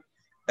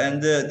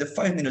And the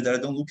 5 minutes that I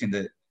don't look in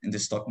the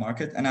stock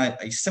market, and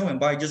I sell and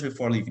buy just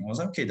before leaving. I was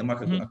like, okay, the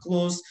market gonna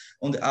close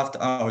on the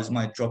after hours,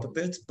 might drop a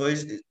bit, but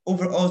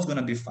overall it's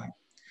gonna be fine.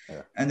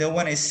 Yeah. And then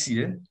when I see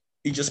it,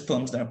 it just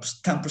plummets down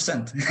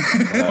 10%.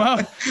 Wow.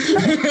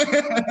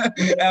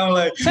 And I'm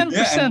like,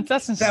 10%,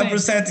 that's insane.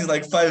 10% is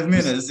like 5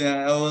 minutes.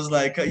 Yeah, I was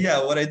like,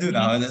 what I do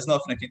now, and there's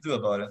nothing I can do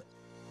about it.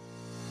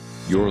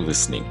 You're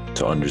listening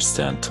to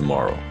Understand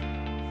Tomorrow,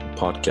 a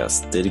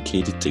podcast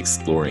dedicated to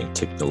exploring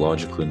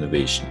technological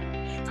innovation,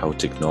 how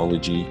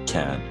technology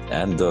can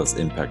and does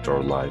impact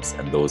our lives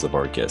and those of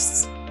our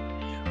guests.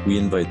 We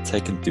invite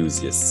tech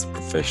enthusiasts,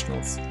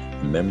 professionals,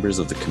 and members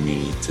of the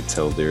community to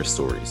tell their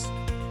stories.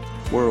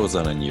 We're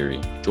Ozan and Yuri.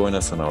 Join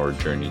us on our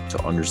journey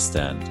to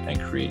understand and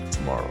create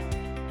tomorrow.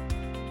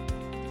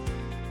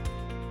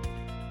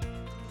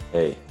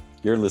 Hey,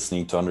 you're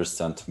listening to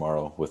Understand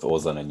Tomorrow with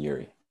Ozan and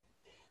Yuri.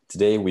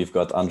 Today we've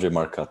got Andre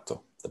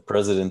Marcato, the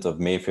president of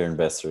Mayfair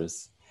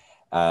Investors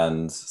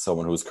and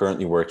someone who's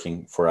currently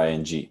working for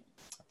ING.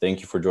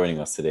 Thank you for joining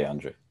us today,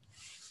 Andre.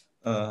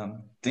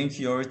 Thank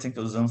you, Yuri. Thank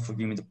you, Ozan, for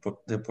giving me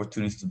the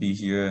opportunity to be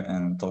here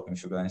and talking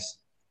with you guys.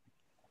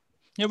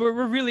 Yeah,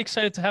 we're really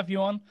excited to have you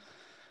on.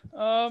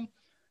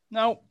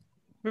 Now,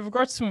 with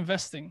regards to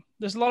investing,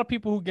 there's a lot of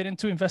people who get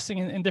into investing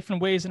in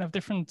different ways and have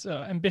different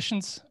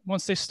ambitions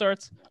once they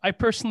start. I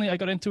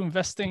got into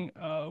investing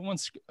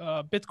once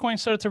Bitcoin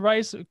started to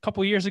rise a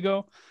couple of years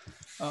ago.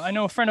 I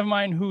know a friend of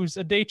mine who's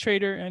a day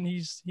trader, and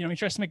he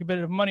tries to make a bit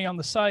of money on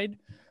the side.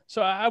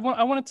 So I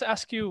wanted to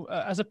ask you,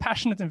 as a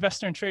passionate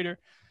investor and trader,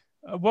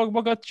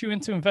 what got you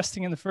into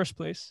investing in the first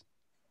place?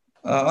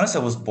 Honestly,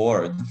 I was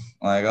bored.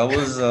 Like I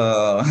was,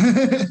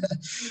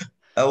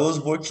 I was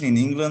working in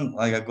England.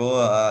 Like I go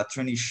a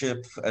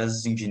traineeship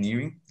as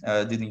engineering.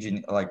 I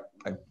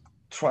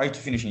tried to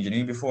finish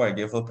engineering before I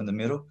gave up in the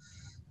middle,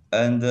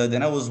 and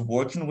then I was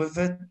working with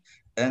it,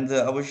 and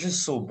I was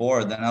just so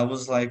bored. And I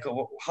was like,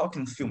 how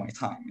can I fill my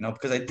time?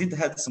 Because I did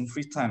had some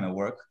free time at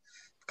work,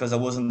 because I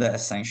wasn't that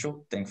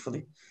essential,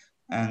 thankfully,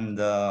 and.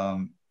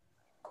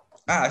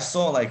 I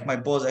saw like my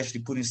boss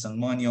actually putting some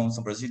money on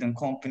some Brazilian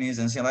companies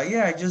and saying like,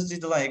 I just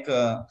did like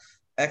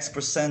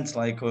X%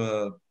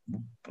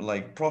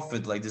 like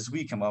profit like this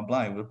week and blah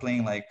blah. We're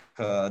playing like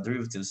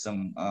derivatives,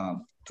 some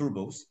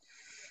turbos,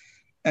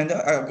 and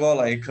I got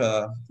like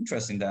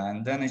interested in that.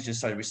 And then I just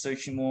started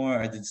researching more.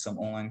 I did some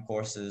online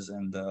courses,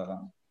 and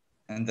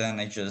then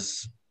I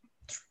just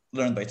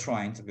learned by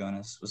trying. To be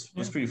honest, it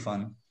was pretty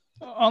fun.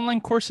 Online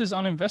courses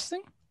on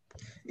investing?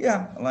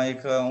 Yeah,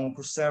 like on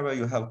Coursera,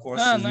 you have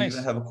courses. Nice. You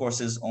even have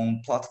courses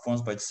on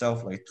platforms by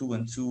itself, like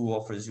 2and2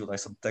 offers you like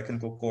some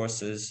technical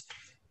courses,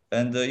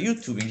 and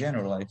YouTube in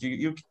general. Like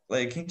you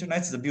like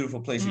internet is a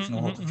beautiful place if you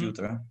know how to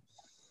filter.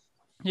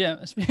 Yeah,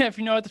 if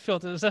you know how to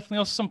filter. There's definitely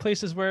also some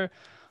places where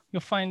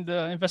you'll find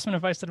investment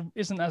advice that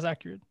isn't as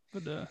accurate.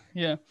 But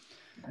yeah.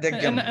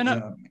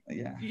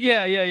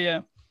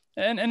 Yeah.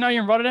 And now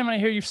you're in Rotterdam, and I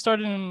hear you've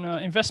started an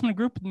investment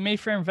group,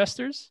 Mayfair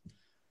Investors.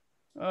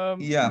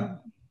 Yeah.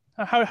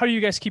 How do you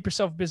guys keep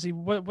yourself busy?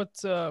 What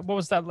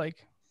was that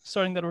like,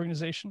 starting that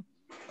organization?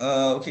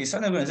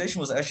 Starting the organization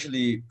was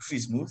actually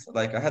pretty smooth.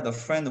 Like I had a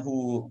friend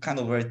who kind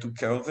of already took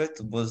care of it.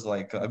 It was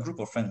like a group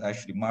of friends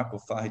actually, Marco,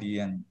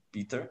 Fahri, and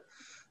Peter.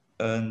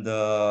 And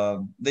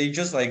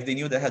they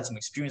knew they had some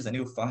experience. I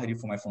knew Fahri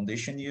for my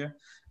foundation year,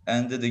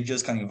 and they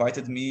just kind of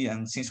invited me.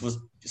 And since it was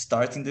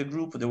starting the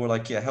group, they were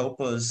like,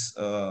 help us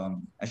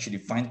actually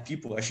find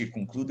people, actually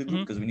conclude the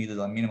group, because we needed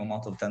a minimum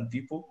amount of 10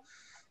 people.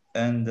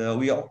 And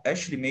we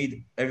actually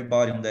made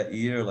everybody on that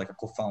year like a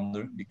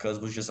co-founder, because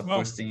it was just the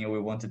first thing.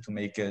 We wanted to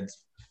make it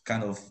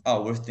kind of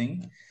our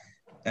thing,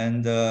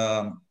 and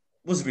it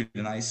was really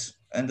nice.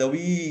 And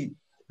we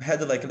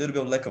had like a little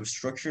bit of lack of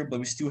structure, but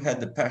we still had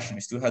the passion.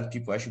 We still had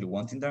people actually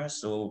wanting there,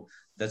 so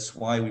that's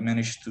why we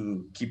managed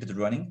to keep it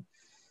running.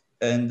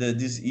 And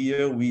this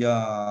year we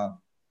are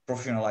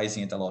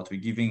professionalizing it a lot.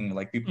 We're giving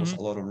like people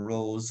a lot of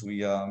roles.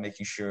 We are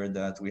making sure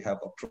that we have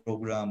a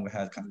program. We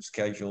had kind of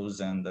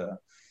schedules, and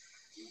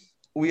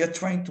we are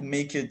trying to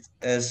make it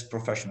as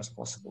professional as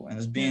possible. And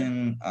it's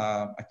been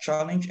a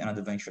challenge and an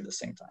adventure at the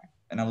same time,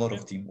 and a lot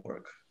of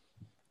teamwork.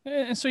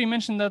 And so you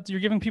mentioned that you're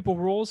giving people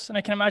roles, and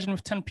I can imagine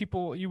with 10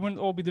 people, you wouldn't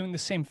all be doing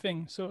the same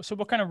thing. So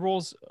what kind of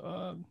roles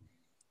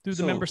do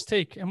the members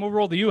take, and what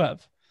role do you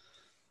have?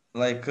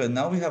 Like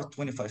now we have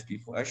 25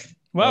 people actually.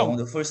 Wow. On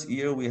the first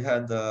year we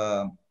had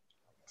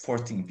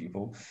 14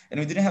 people, and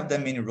we didn't have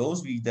that many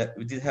roles. We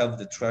did have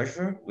the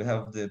treasurer, we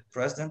have the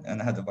president, and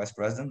I had the vice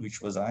president,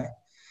 which was I.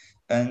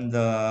 And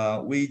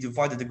we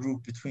divided the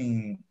group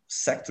between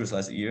sectors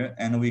last year,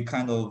 and we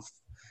kind of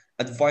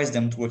advised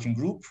them to work in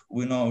group.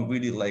 We're not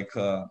really like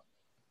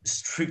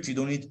strict. You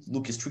don't need to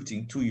look strict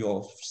into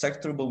your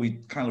sector, but we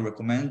kind of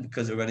recommend,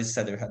 because they already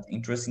said they had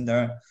interest in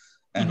there,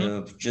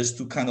 and just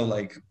to kind of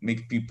like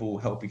make people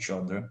help each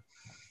other.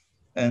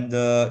 And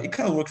it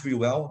kind of worked really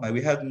well. Like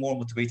we had more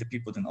motivated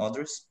people than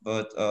others,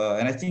 but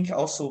and I think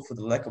also for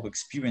the lack of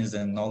experience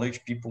and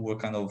knowledge, people were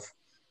kind of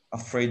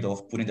afraid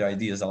of putting their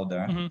ideas out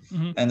there.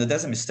 And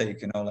that's a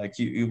mistake, like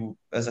you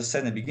as I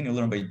said in the beginning, you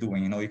learn by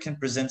doing. You can't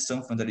present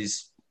something that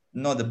is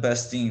not the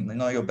best thing,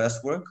 not your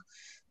best work,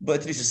 but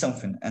at least it's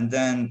something. And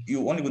then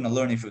you're only gonna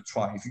learn if you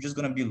try. If you're just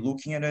gonna be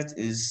looking at it,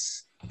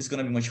 it's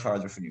gonna be much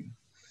harder for you.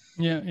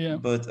 Yeah.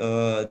 But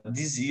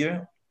this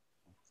year,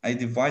 I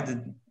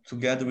divided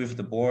together with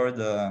the board.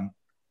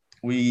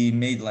 We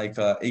made like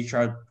a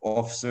HR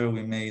officer,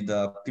 we made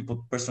a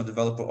people personal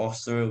developer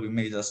officer, we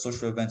made a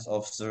social events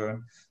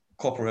officer,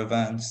 corporate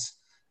events,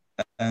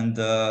 and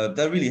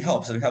that really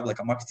helps. We have like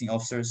a marketing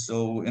officer,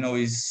 so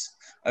is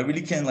I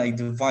really can like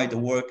divide the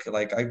work.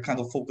 Like I kind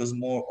of focus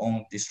more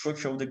on the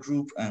structure of the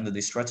group and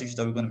the strategy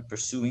that we're going to be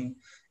pursuing,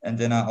 and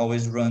then I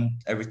always run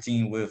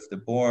everything with the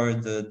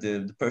board,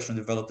 the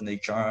personal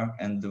development, HR,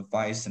 and the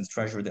vice and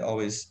treasurer. They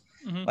always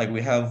like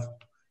we have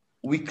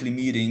weekly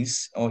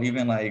meetings or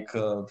even like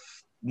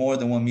more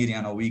than one meeting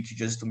on a week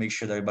just to make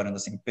sure that everybody on the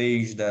same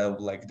page,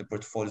 that like the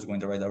portfolio is going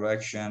the right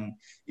direction,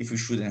 if we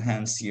should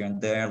enhance here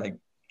and there, like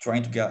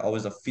trying to get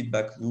always a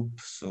feedback loop.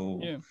 So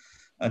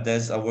I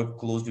work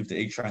closely with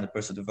the HR and the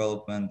personal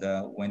development.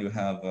 When you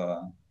have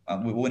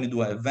when you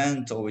do an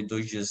event or we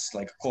do just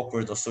like a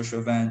corporate or social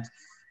event,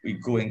 we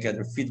go and get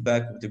their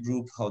feedback with the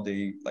group, how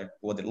they like,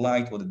 what they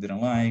liked, what they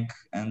didn't like,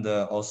 and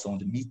also on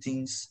the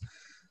meetings.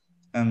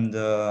 And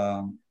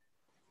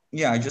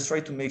I just try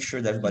to make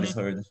sure that everybody's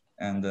heard,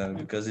 and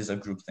because it's a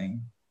group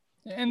thing.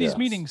 And these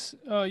meetings,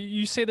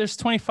 you say there's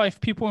 25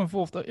 people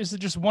involved. Is it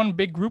just one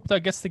big group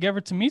that gets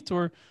together to meet,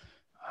 or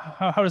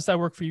how does that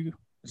work for you?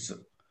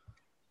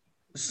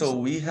 So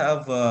we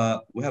have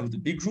the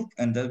big group,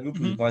 and that group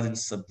we divide in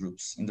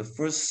subgroups. In the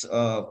first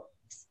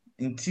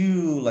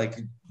into like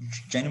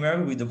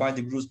January, we divide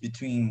the groups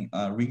between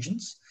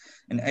regions,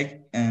 and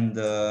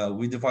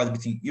we divided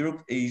between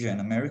Europe, Asia,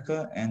 and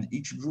America. And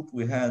each group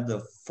we had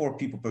 4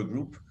 people per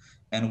group,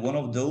 and one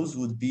of those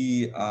would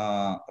be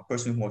a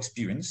person with more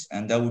experience,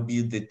 and that would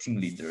be the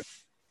team leader.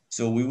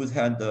 So we would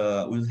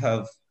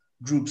have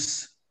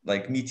groups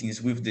like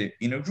meetings with the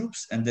inner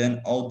groups, and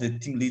then all the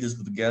team leaders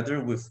would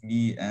gather with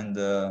me and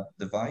the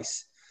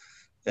vice,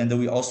 and then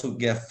we also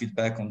get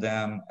feedback on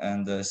them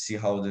and see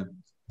how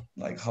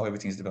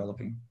everything is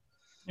developing.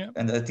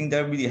 And I think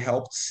that really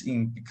helps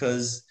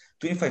because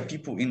 25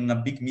 people in a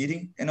big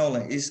meeting,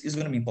 it's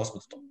going to be impossible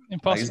to talk.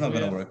 It's not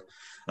going to work.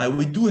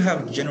 We do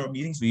have general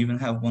meetings. We even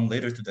have one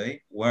later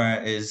today,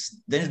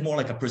 whereas then it's more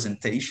like a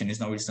presentation.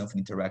 It's not really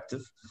something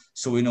interactive.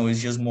 So,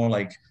 it's just more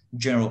like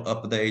general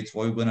updates.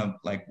 What we're going to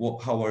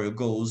how are your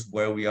goals,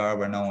 where we are,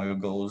 where now are your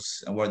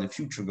goals, and where the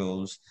future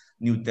goes,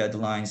 new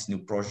deadlines, new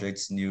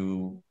projects,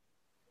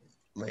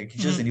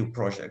 just a new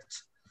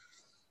project.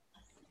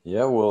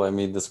 Yeah, well, I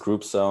mean, this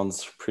group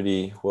sounds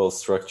pretty well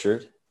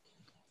structured.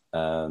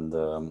 And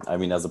I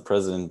mean, as a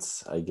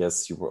president, I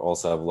guess you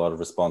also have a lot of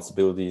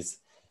responsibilities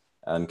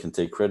and can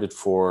take credit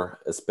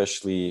for,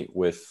 especially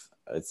with,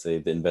 I'd say,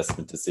 the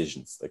investment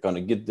decisions. Like on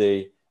a good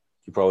day,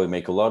 you probably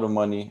make a lot of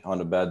money.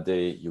 On a bad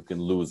day, you can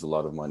lose a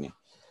lot of money.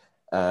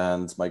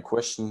 And my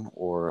question,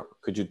 or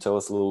could you tell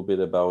us a little bit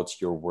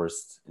about your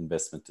worst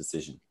investment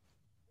decision?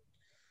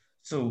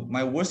 So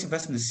my worst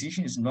investment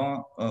decision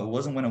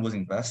wasn't when I was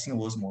investing, it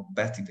was more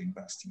betting than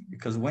investing.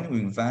 Because when you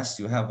invest,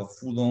 you have a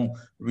full-on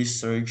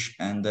research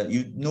and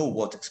you know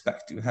what to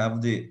expect. You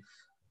have the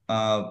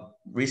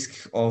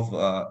risk of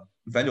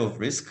value of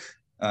risk,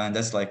 and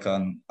that's like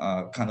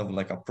kind of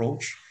like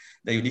approach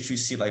that you literally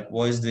see like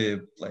what is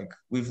the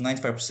with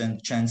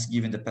 95% chance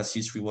given the past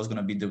history what's going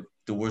to be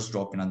the worst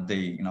drop in a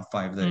day,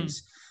 5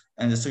 days.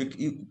 And so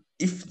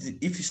if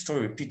the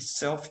story repeats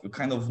itself, you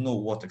kind of know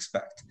what to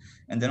expect.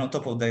 And then on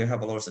top of that, you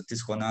have a lot of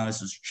statistical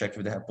analysis to check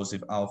if they have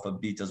positive alpha,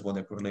 betas, what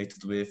they're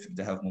correlated with, if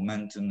they have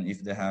momentum,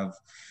 if they have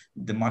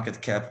the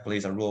market cap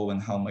plays a role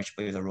and how much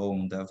plays a role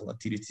in the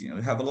volatility. You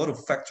have a lot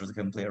of factors that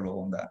can play a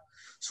role on that.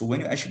 So when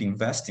you're actually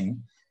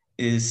investing,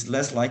 it's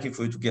less likely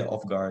for you to get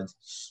off guard.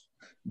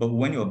 But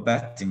when you're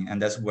betting,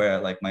 and that's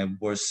where my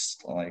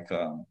worst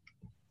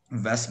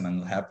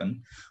investment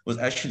happened, was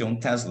actually on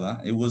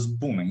Tesla. It was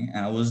booming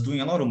and I was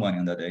doing a lot of money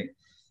on that day.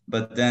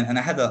 But then, and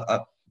I had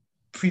a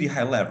pretty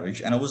high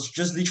leverage, and I was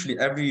just literally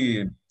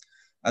every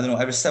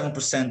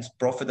 7%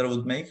 profit that I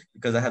would make,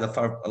 because I had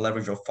a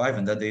leverage of 5,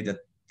 and that day that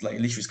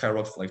literally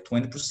skyrocketed for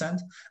 20%,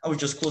 I would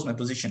just close my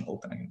position,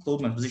 open again.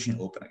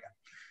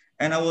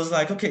 And I was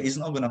like, okay, it's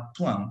not going to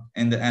plumb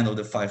in the end of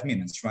the 5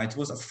 minutes, right? It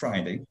was a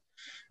Friday.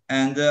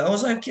 And I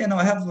was like,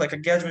 I have a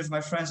gathering with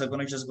my friends. I'm going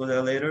to just go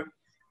there later.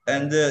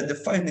 And the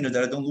 5 minutes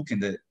that I don't look in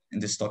the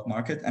stock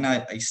market, and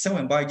I sell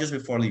and buy just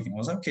before leaving. I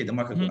was like, okay, the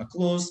market is going to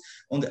close.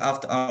 On the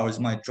after hours,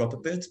 might drop a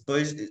bit,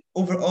 but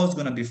overall, it's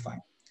going to be fine.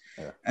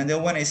 Yeah. And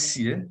then when I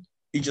see it,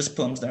 it just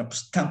plumps down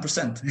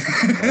 10%.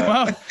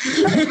 Wow.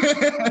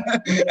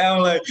 And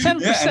I'm like,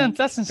 10%,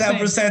 that's insane.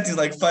 10% is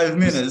 5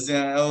 minutes.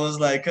 Yeah, I was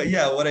like,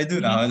 what I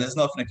do now, and there's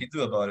nothing I can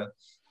do about it.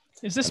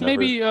 Is this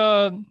maybe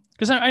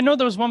because I know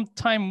there was one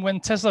time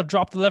when Tesla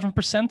dropped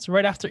 11%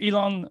 right after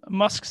Elon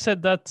Musk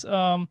said that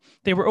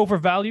they were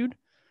overvalued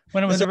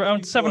when it was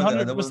around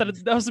 700. That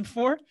was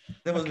before?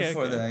 That was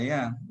before that,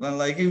 yeah. But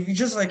if you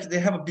just they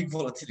have a big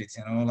volatility,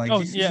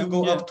 if you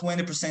go up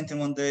 20% in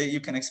one day,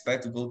 you can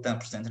expect to go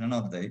 10% in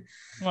another day.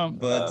 Wow.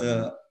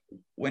 But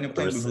when you're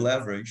playing with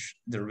leverage,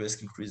 the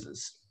risk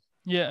increases.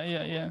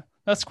 Yeah.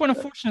 That's quite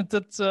unfortunate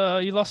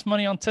that you lost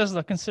money on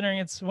Tesla, considering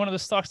it's one of the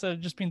stocks that have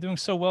just been doing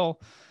so well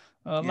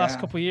last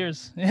couple of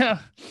years. Yeah.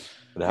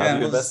 But have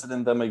you invested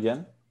in them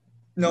again?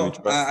 No,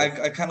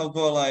 I kind of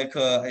go like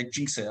I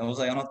jinx it. I was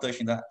like, I'm not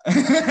touching that.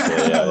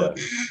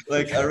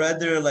 Like I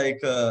rather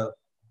like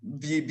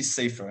be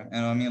safer.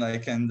 You know what I mean?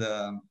 Like, and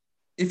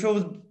if it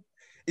would,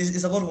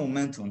 it's a lot of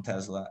momentum on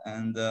Tesla,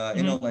 and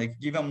you know, like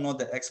given I'm not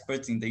the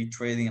expert in day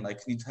trading,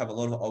 like need to have a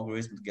lot of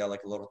algorithms to get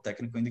like a lot of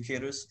technical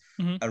indicators.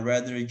 I'd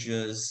rather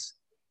just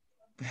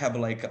have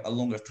like a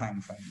longer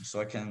time frame, so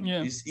I can.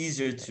 It's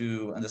easier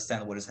to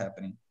understand what is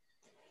happening.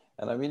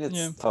 And I mean,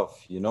 it's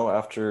tough, you know,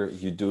 after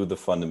you do the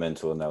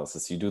fundamental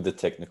analysis, you do the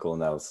technical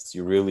analysis,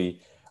 you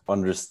really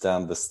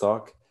understand the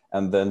stock.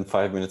 And then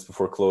 5 minutes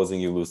before closing,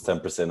 you lose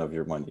 10% of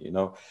your money, you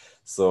know?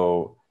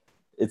 So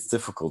it's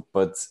difficult.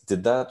 But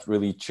did that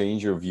really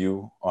change your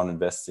view on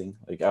investing?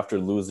 Like after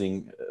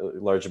losing a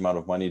large amount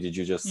of money, did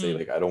you just say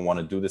like, I don't want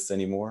to do this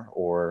anymore?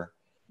 Or?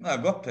 No, I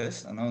got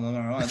pissed. No.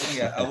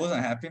 I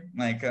wasn't happy.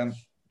 Like,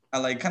 I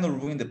like kind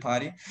of ruined the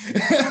party.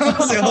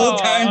 The whole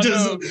time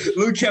just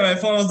looking at my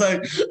phone. I was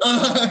like,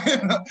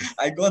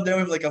 I got there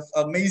with like an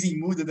amazing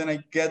mood, and then I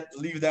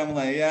leave them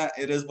like, yeah,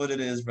 it is what it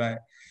is, right?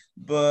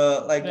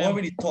 But like what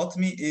really taught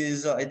me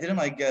is I didn't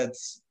like get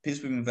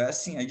pissed with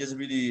investing. I just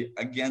really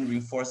again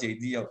reinforced the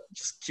idea of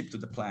just keep to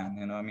the plan.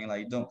 You know what I mean?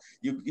 Like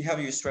you have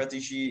your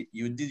strategy,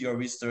 you did your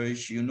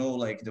research, you know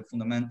like the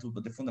fundamentals,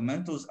 but the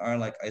fundamentals are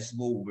like a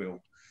slow wheel.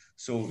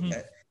 So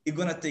it's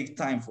gonna take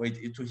time for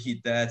it to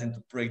hit that and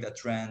to break that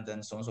trend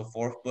and so on and so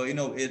forth. But you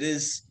know, it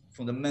is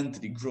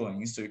fundamentally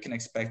growing. So you can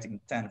expect in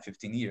 10,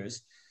 15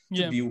 years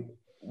to be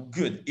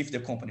good if the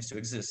company still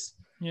exists.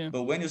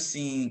 But when you're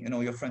seeing, you know,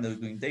 your friend that is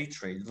doing day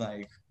trade,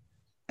 like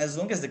as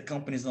long as the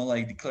company is not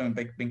like declaring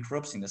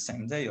bankruptcy in the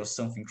same day or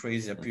something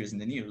crazy appears in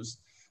the news,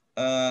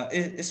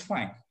 it's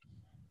fine.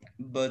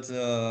 But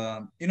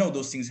you know,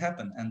 those things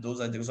happen, and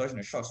those are the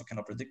exogenous shocks. You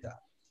cannot predict that.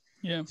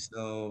 Yeah.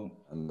 So,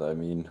 and I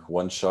mean,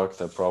 one shock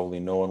that probably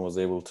no one was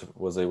able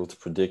to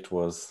predict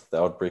was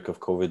the outbreak of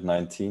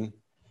COVID-19.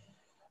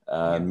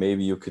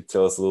 Maybe you could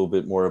tell us a little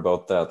bit more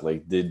about that.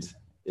 Like, did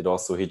it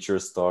also hit your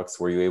stocks?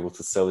 Were you able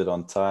to sell it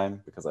on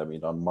time? Because I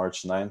mean, on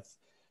March 9th,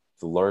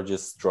 the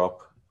largest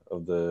drop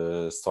of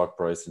the stock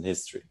price in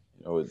history.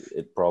 You know,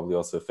 it probably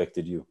also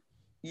affected you.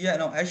 Yeah,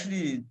 no,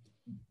 actually,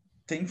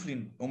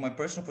 thankfully, on my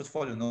personal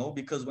portfolio, no,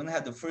 because when I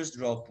had the first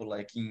drop,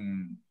 like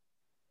in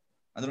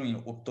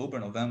October,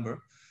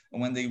 November,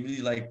 and when they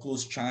really like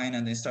closed China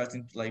and they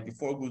started like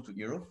before I go to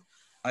Europe,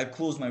 I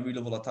closed my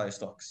really volatile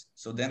stocks.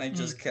 So then I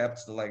just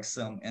kept like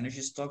some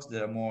energy stocks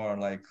that are more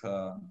like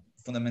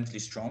fundamentally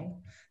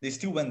strong. They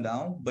still went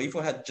down, but if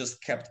I had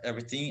just kept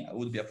everything, it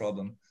would be a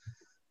problem.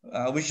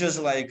 Which just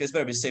like it's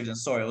better be safe than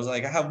sorry. I was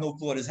like, I have no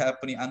clue what is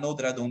happening. I know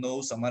that I don't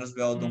know, so I might as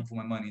well don't put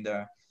my money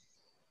there.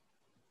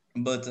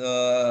 But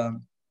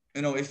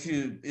you know, if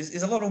you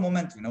it's a lot of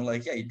momentum, you know,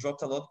 like it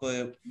dropped a lot,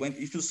 but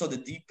if you saw the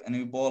dip and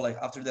you bought like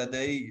after that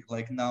day,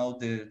 like now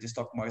the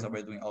stock markets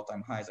are doing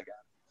all-time highs again.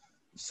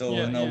 So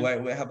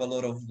we have a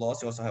lot of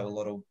loss, you also have a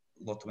lot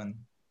to win.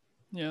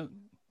 Yeah.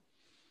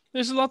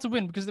 There's a lot to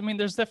win because I mean,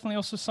 there's definitely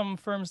also some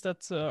firms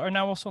that are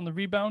now also on the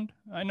rebound.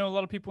 I know a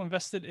lot of people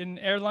invested in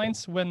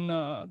airlines when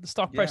the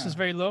stock price is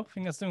very low. I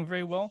think that's doing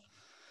very well.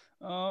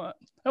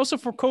 Also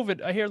for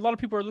COVID, I hear a lot of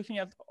people are looking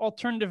at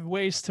alternative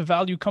ways to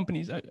value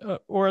companies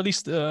or at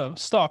least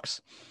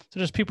stocks. So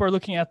just people are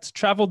looking at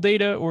travel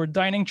data or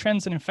dining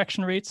trends and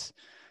infection rates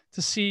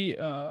to see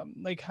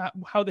like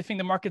how they think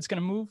the market's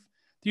going to move.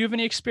 Do you have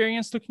any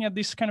experience looking at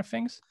these kind of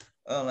things?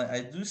 Like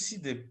I do see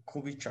the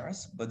COVID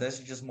charts, but that's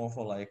just more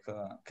for like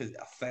because it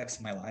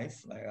affects my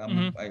life. Like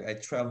I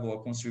travel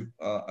or consume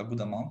a good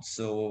amount,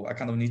 so I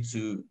kind of need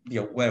to be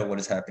aware of what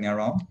is happening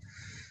around.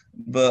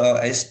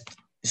 But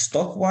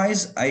stock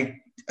wise,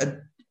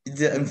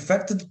 the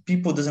infected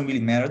people doesn't really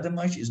matter that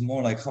much. It's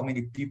more like how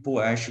many people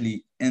are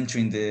actually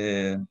entering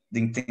the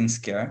intense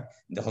care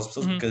in the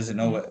hospitals because you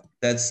know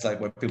that's like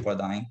where people are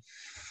dying.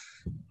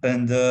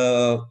 And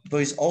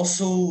but it's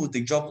also the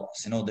job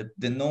loss. You know,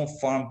 the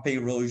non-farm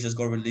payroll just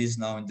got released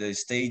now in the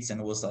States and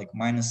it was like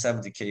minus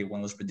 70K when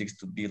it was predicted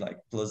to be like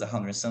plus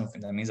 100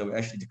 something. That means that we're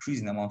actually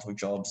decreasing the amount of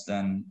jobs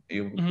than it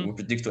will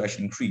predict to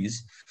actually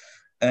increase.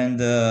 And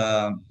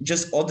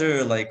just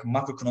other like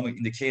macroeconomic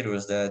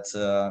indicators that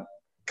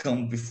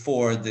come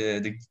before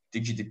the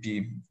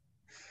GDP.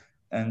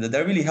 And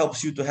that really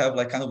helps you to have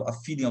like kind of a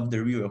feeling of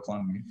the real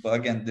economy. But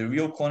again, the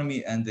real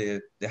economy and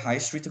the high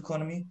street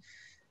economy,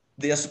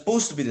 they are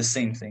supposed to be the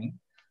same thing,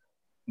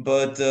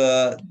 but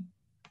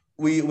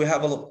we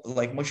have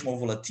like much more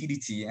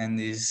volatility and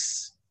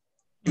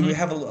we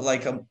have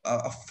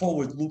a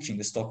forward look in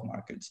the stock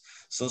markets.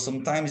 So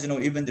sometimes, you know,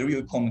 even the real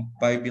economy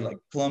might be like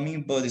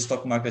plumbing, but the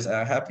stock markets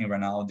are happening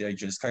right now. They're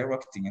just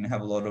skyrocketing and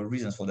have a lot of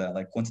reasons for that,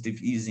 like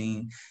quantitative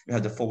easing. You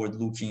have the forward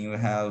looking, you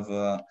have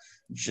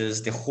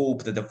just the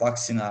hope that the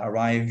vaccine are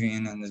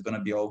arriving and it's going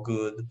to be all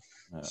good.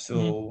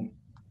 So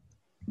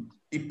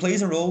it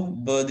plays a role,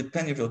 but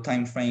depending on your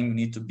time frame, you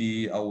need to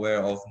be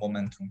aware of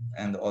momentum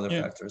and other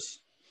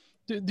factors.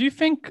 Do you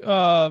think,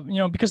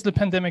 because of the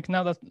pandemic,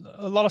 now that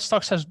a lot of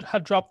stocks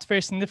had dropped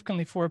very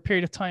significantly for a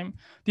period of time,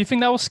 do you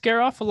think that will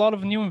scare off a lot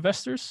of new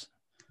investors?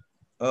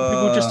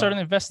 People who just started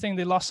investing,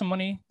 they lost some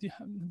money. Do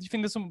you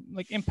think this will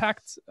like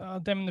impact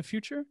them in the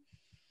future?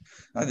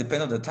 It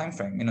depends on the time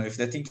frame. If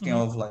they're thinking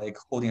of like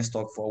holding a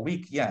stock for a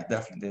week, yeah,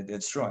 definitely they're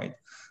destroyed.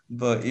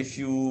 But if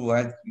you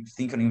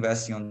think of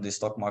investing on the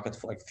stock market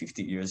for like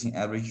 50 years, in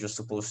average, you're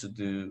supposed to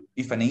do,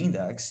 if an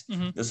index,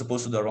 you're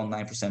supposed to do around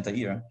 9% a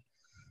year.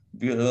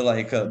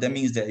 Like that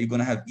means that you're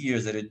gonna have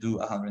years that it do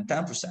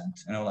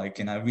 110%.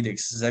 And I really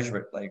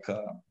exaggerate,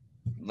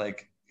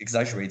 like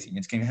exaggerating.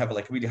 It can have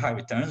like really high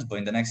returns, but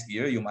in the next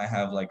year you might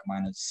have like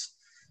minus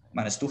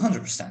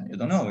 200%. You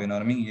don't know. You know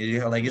what I mean?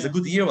 It's a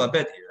good year or a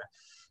bad year.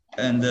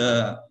 And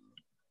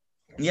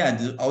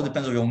it all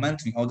depends on your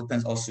momentum. It all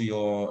depends also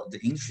the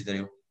industry that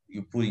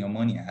you're putting your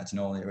money at.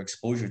 Your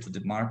exposure to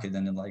the market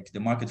and like the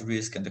market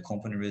risk and the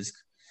company risk.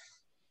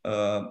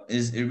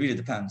 It really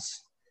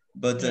depends.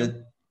 But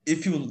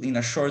if you in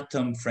a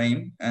short-term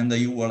frame and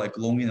you are like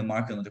long in the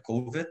market on the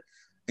COVID,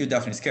 you're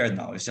definitely scared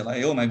now. It's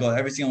like, oh my God,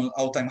 everything on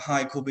all-time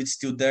high, COVID's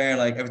still there,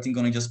 like everything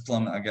gonna just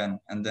plummet again.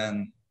 And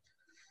then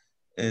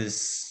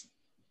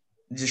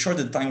the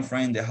shorter the time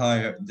frame, the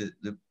higher,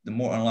 the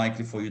more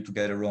unlikely for you to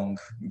get it wrong,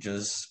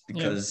 just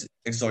because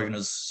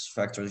exogenous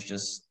factors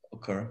just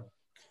occur.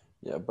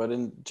 Yeah, but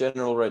in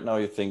general, right now,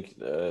 you think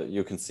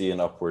you can see an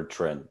upward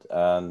trend,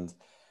 and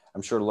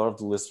I'm sure a lot of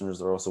the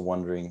listeners are also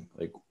wondering,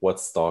 like, what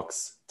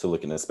stocks to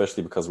look in,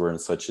 especially because we're in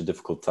such a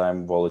difficult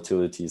time.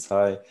 Volatility is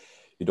high.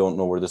 You don't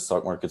know where the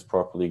stock market's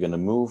properly going to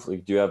move.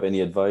 Like, do you have any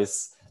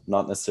advice,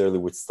 not necessarily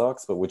which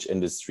stocks, but which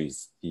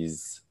industries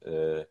these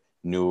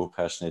new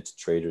passionate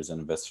traders and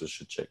investors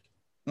should check?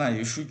 No,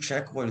 you should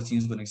check what you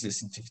think is going to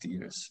exist in 50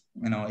 years.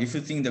 If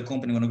you think the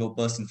company going to go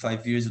bust in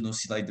 5 years, you don't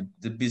see like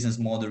the business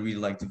model really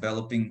like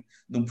developing,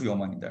 don't put your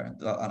money there.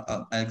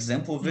 An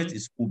example of it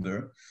is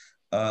Uber.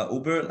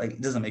 Uber like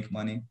doesn't make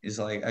money. It's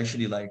like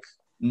actually like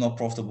not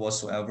profitable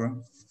whatsoever.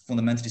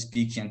 Fundamentally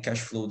speaking, and cash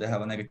flow, they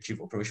have a negative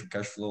operational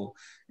cash flow.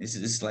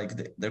 It's like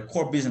their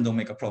core business don't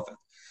make a profit.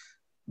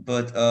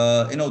 But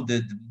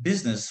the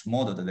business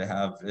model that they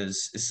have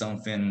is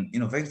something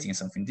innovating and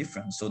something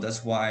different. So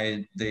that's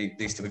why they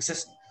still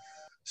exist.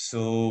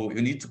 So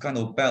you need to kind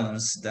of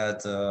balance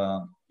that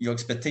your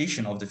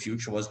expectation of the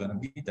future was going to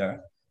be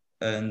there,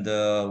 and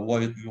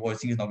what you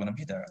think is not going to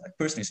be there. Like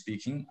personally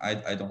speaking,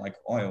 I don't like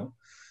oil,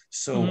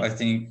 so I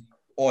think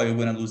oil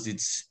going to lose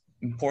its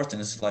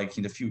importance like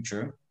in the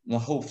future, well,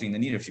 hopefully in the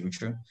near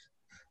future,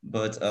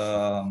 but.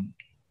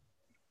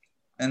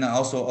 And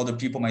also other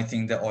people might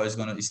think that oil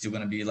is still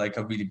gonna be like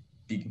a really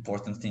big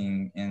important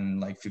thing in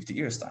like 50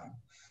 years time.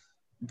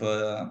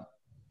 But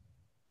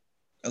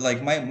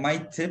like my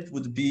tip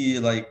would be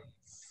like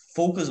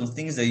focus on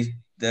things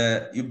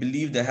that you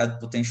believe that had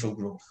potential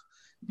growth.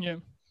 Yeah.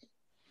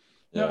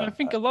 No, I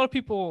think a lot of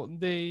people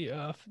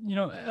a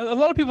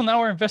lot of people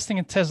now are investing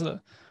in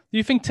Tesla. Do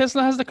you think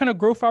Tesla has the kind of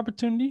growth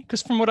opportunity?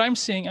 Because from what I'm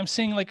seeing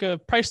like a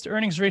price to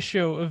earnings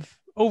ratio of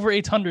over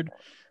 800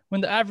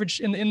 when the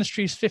average in the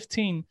industry is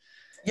 15.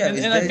 Yeah,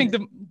 and I think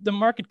the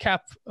market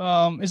cap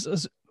of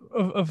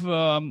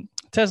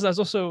Tesla is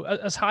also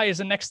as high as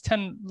the next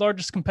 10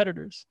 largest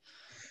competitors.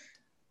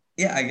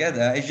 Yeah, I get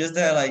that. It's just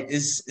that like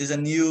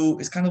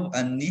it's kind of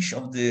a niche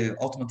of the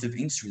automotive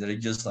industry that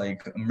is just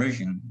like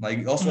emerging. Like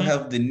you also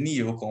have the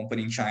NIO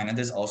company in China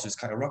that's also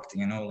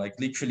skyrocketing. Like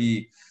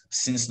literally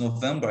since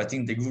November, I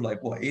think they grew like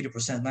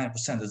 80%,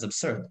 9%. That's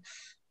absurd.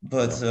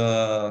 But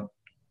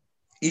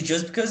it's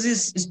just because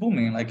it's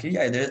booming. Like,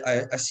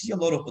 I see a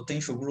lot of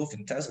potential growth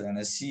in Tesla, and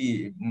I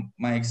see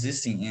my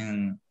existing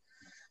in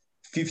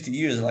 50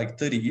 years, like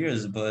 30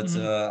 years. But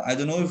I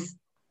don't know if,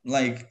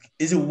 like,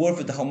 is it worth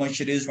it how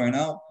much it is right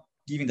now,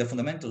 given the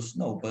fundamentals?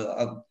 No, but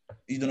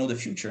you don't know the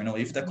future.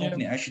 If the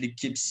company actually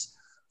keeps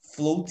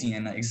floating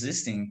and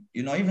existing,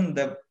 you're not even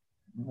that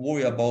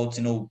worry about,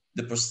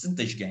 the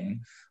percentage gain.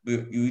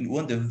 You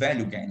want the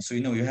value gain. So,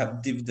 you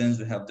have dividends,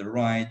 you have the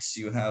rights,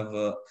 you have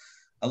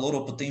a lot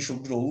of potential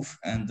growth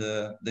and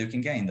that you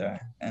can get in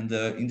there. And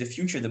in the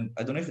future,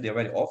 I don't know if they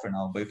already offer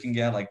now, but you can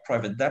get like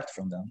private debt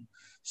from them.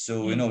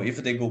 So,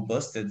 if they go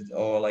busted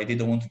or like they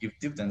don't want to give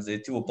dividends,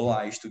 they're still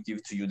obliged to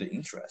give to you the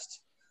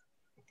interest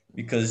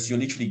because you're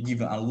literally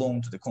giving a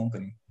loan to the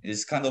company.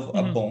 It's kind of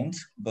a bond,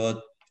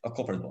 but a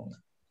corporate bond.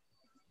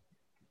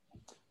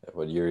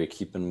 But Yuri,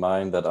 keep in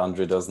mind that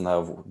Andre doesn't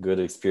have good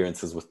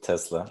experiences with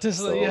Tesla.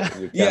 So I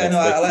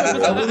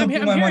wouldn't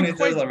put my money in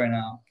Tesla right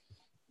now.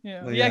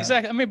 Yeah,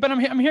 exactly. I mean, but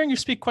I'm hearing you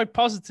speak quite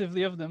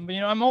positively of them. But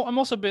I'm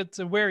also a bit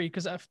wary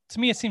because to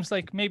me it seems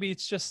like maybe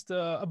it's just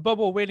a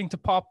bubble waiting to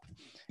pop,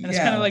 and it's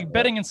kind of like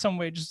betting in some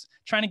way, just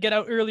trying to get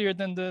out earlier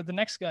than the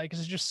next guy because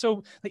it's just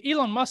so like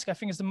Elon Musk. I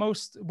think is the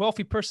most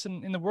wealthy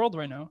person in the world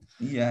right now.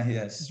 Yeah,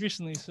 yes. Just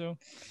recently, so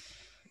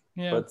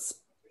yeah. But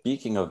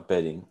speaking of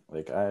betting,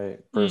 like I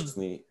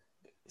personally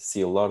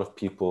see a lot of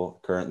people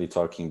currently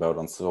talking about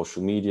on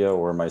social media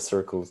or my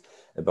circles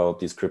about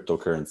these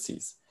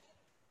cryptocurrencies.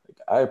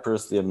 I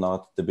personally am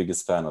not the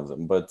biggest fan of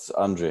them. But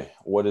Andre,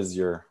 what is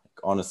your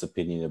honest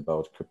opinion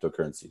about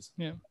cryptocurrencies?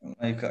 Yeah.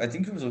 Like I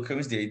think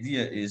cryptocurrency, the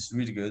idea is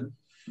really good,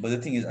 but the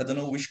thing is, I don't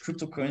know which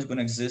cryptocurrency is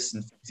gonna exist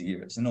in 50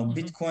 years.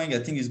 Bitcoin, I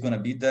think is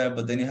gonna be there,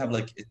 but then you have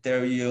like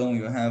Ethereum,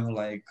 you have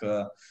like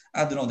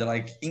I don't know, they're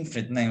like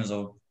infinite names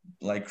of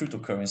like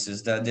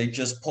cryptocurrencies that they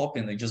just pop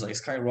in, they just like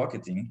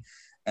skyrocketing,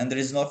 and there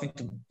is nothing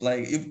to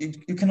like.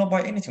 You cannot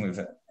buy anything with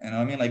it.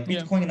 I mean, like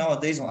Yeah. Bitcoin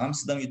nowadays on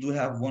Amsterdam, you do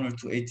have one or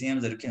two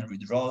ATMs that you can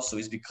withdraw, so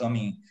it's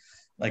becoming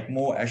like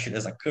more actually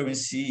as a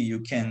currency. You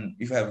can,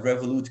 if you have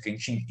Revolut, you can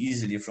change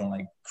easily from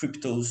like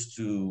cryptos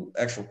to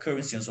actual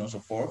currency and so on and so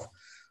forth.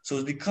 So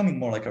it's becoming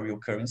more like a real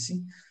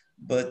currency.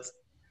 But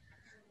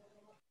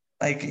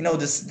like,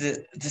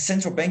 the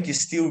central bank is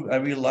still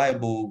a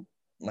reliable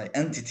like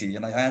entity.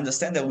 And I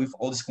understand that with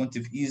all this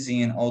quantitative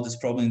easing and all this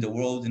problem in the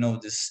world,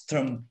 this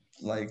term,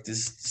 like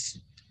this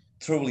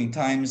troubling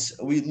times,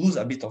 we lose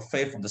a bit of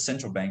faith on the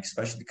central bank,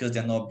 especially because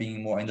they're not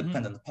being more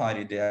independent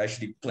party. They're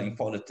actually playing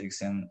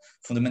politics, and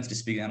fundamentally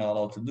speaking, they're not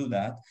allowed to do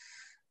that.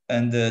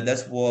 And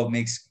that's what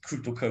makes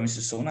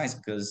cryptocurrency so nice,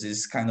 because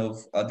it's kind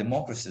of a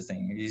democracy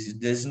thing.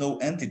 There's no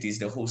entities,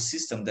 the whole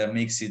system that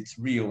makes it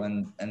real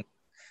and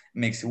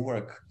makes it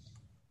work.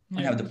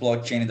 You have the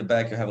blockchain in the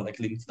back, you have like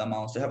limited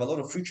amounts, you have a lot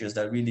of features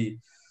that really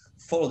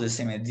follow the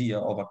same idea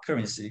of a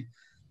currency.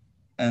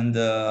 And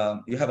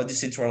you have a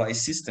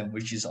decentralized system,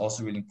 which is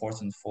also really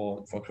important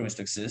for currency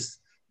to exist.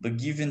 But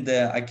given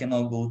that I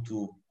cannot go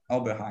to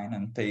Albert Heijn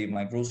and pay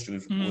my grocery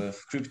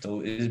with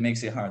crypto, it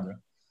makes it harder.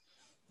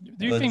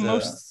 Do you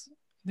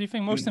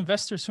think most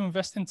investors who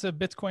invest into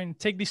Bitcoin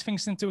take these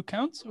things into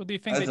account, or do you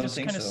think they just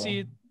kind of see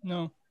it?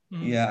 No.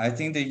 Yeah, I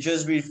think they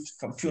just really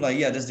feel like,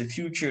 yeah, that's the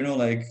future.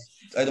 Like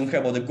I don't care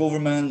about the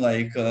government.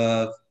 Like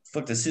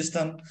fuck the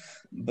system.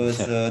 But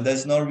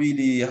that's not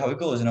really how it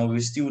goes. We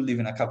still live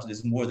in a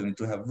capitalist world. We need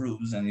to have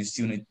rules, and you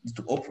still need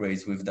to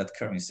operate with that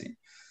currency.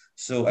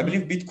 So I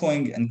believe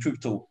Bitcoin and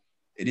crypto,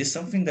 it is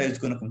something that is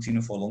going to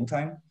continue for a long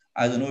time.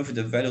 I don't know if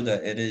the value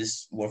that it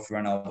is worth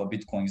right now of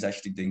Bitcoin is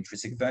actually the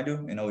intrinsic value.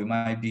 It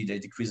might be that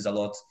it decreases a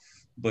lot,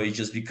 but it's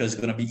just because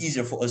it's going to be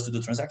easier for us to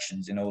do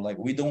transactions. Like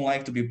we don't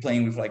like to be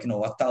playing with like,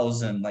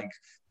 1,000, like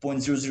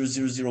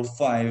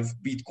 0.00005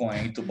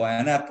 Bitcoin to buy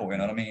an Apple. You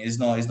know what I mean? It's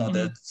not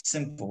that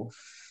simple.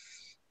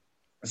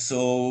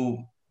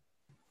 So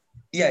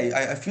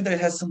yeah, I feel that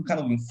it has some kind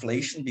of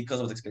inflation because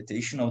of the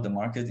expectation of the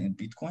market in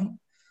Bitcoin.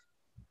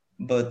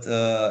 But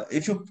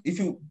if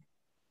you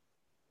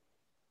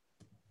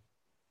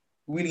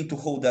willing to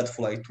hold that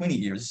for like 20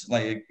 years,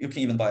 like you can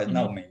even buy it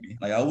now, maybe.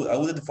 Like I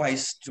would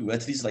advise to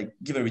at least like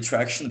give a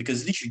retraction,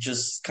 because literally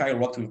just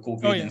skyrocketed with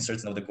COVID and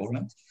certain of the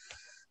government.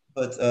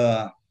 But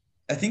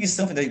I think it's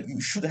something that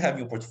you should have in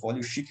your portfolio,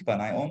 you should keep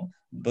an eye on,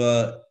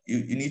 but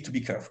you need to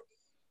be careful,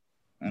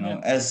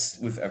 as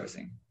with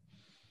everything.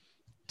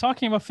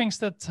 Talking about things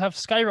that have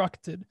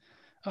skyrocketed,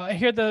 I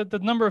hear the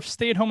number of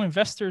stay-at-home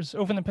investors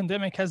over the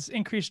pandemic has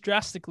increased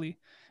drastically,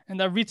 and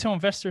that retail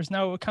investors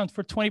now account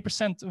for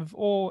 20% of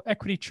all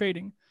equity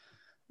trading.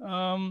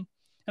 One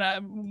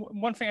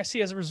thing I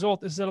see as a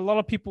result is that a lot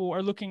of people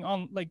are looking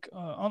on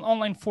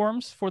online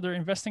forums for their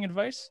investing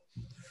advice.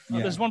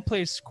 There's one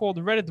place called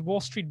Reddit Wall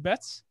Street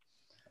Bets.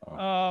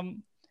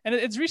 And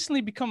it's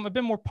recently become a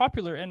bit more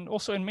popular, and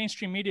also in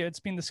mainstream media,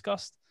 it's been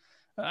discussed.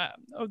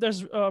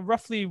 There's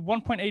roughly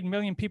 1.8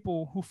 million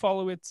people who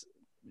follow it,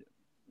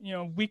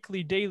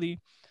 weekly, daily,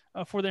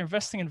 for their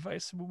investing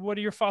advice. What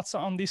are your thoughts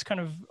on these kind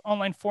of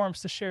online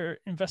forums to share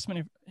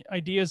investment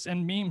ideas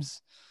and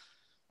memes?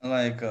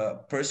 Like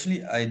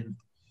personally, I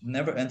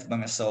never entered by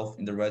myself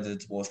in the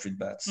Reddit Wall Street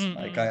Bets.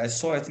 Like I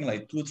saw, I think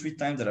like 2 or 3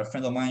 times that a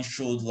friend of mine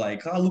showed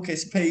like, look at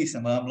space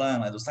and blah blah,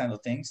 and like those kind of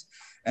things,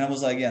 and I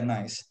was like, yeah,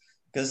 nice.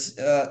 Because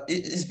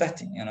it's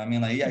betting, I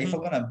mean, like, yeah, if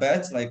I'm gonna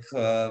bet, like,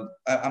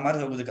 I might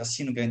as well go to the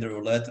casino, get in the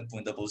roulette and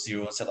put in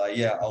 00 and say, like,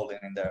 yeah, all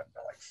in there,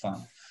 like,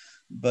 fun.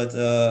 But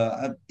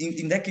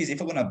in that case,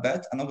 if I'm gonna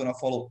bet, I'm not gonna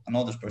follow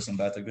another person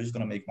bet. I'm just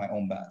gonna make my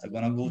own bet. I'm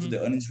gonna go to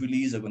the earnings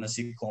release. I'm gonna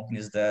see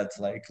companies that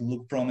like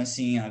look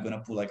promising. I'm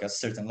gonna put like a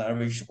certain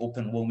leverage,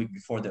 open 1 week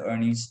before the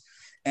earnings,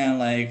 and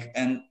like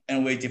and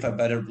wait if I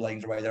better like in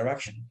the right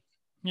direction.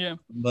 Yeah.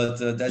 But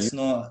there's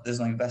no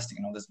investing,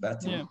 that's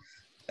betting. Yeah.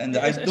 And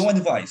I don't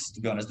advise, to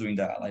be honest, doing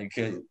that. Like,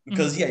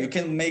 because you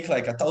can make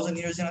like 1,000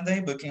 years in a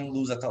day, but you can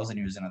lose 1,000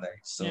 years in a day.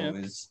 So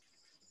it's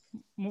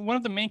one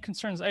of the main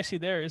concerns I see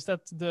there is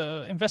that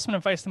the investment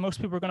advice that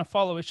most people are going to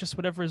follow is just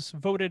whatever is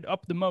voted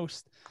up the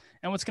most.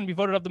 And what's going to be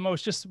voted up the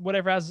most, just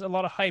whatever has a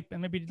lot of hype,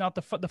 and maybe not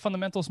the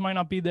fundamentals might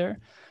not be there.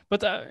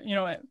 But, I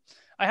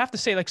have to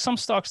say, like, some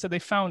stocks that they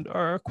found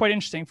are quite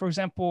interesting. For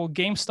example,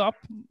 GameStop,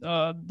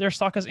 their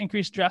stock has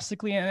increased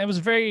drastically, and it was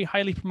very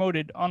highly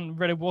promoted on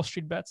Reddit Wall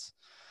Street Bets.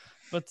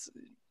 But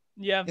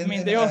yeah, I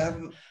mean,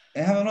 I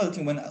have another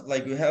thing. When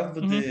like you have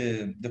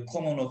the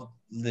common of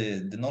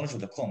the knowledge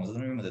of the commons, I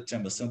don't remember the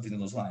term, but something in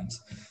those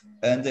lines.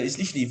 And it's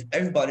literally, if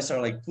everybody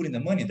start like putting the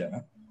money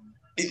there,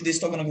 they're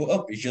still gonna go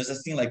up. It's just a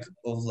thing like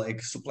of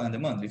like supply and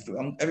demand. If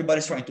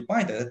everybody's trying to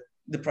buy that,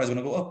 the price is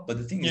going to go up. But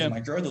the thing is, Yeah. the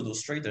majority of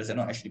those traders, they're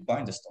not actually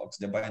buying the stocks.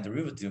 They're buying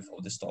derivative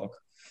of the stock.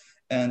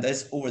 And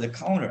that's over the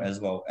counter as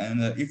well.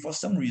 And if for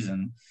some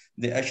reason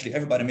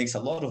everybody makes a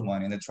lot of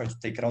money and they try to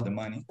take out the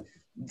money,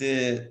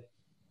 the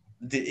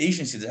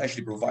agency that's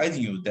actually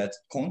providing you that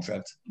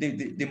contract,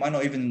 they might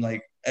not even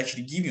like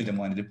actually give you the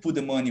money. They put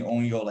the money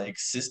on your like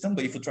system,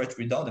 but if you try to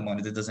read out the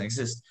money, that doesn't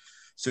exist.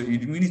 So you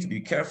need to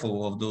be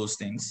careful of those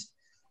things,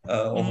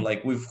 of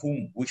like with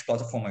whom, which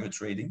platform are you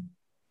trading.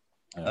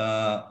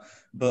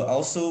 But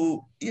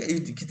also, yeah,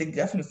 you can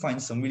definitely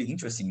find some really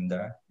interesting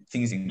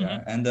things in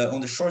there. And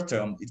on the short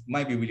term, it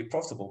might be really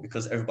profitable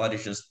because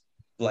everybody's just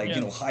like,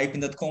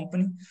 hyping that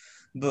company.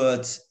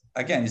 But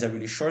again, it's a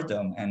really short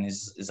term and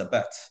is a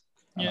bet.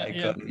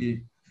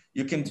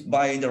 You can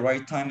buy in the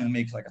right time and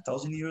make like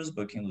 1,000 euros,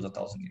 but you can lose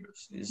 1,000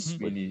 euros. It's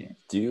really.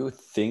 Do you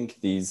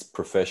think these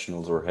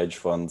professionals or hedge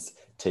funds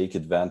take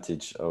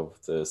advantage of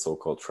the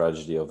so-called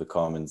tragedy of the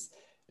commons?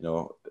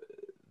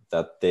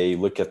 That they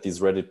look at these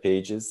Reddit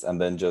pages and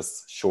then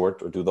just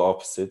short or do the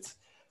opposite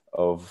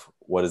of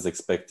what is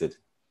expected?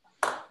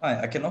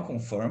 I cannot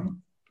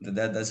confirm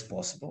that's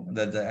possible,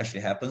 that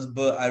actually happens,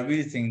 but I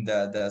really think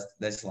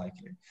that's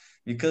likely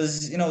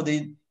because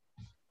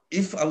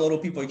if a lot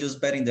of people are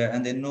just betting there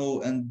and they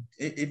know, and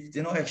if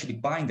they're not actually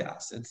buying the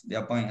asset, they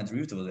are buying a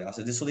derivative of the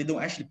asset, so they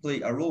don't actually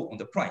play a role on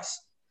the price.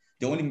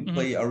 They only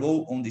play a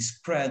role on the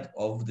spread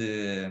of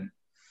the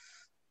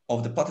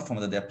platform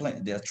that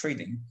they are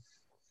trading.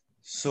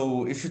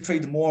 So if you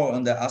trade more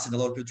on the asset, a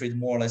lot of people trade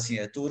more, let's say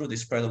at Toro, the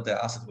spread of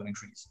the asset will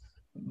increase.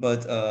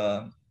 But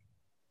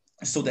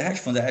so the hedge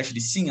fund are actually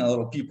seeing a lot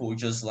of people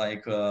just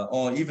like,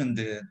 or even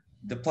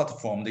the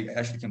platform, they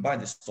actually can buy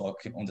the stock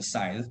on the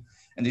side,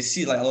 and they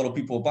see like a lot of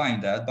people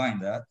buying that,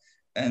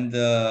 and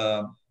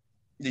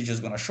they're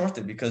just gonna short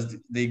it because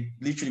they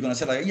literally gonna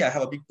say like, yeah, I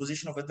have a big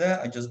position over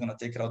there, I'm just gonna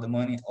take out the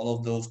money. All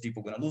of those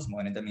people are gonna lose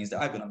money. That means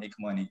that I'm gonna make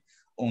money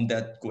on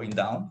that going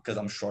down because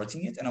I'm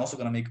shorting it, and also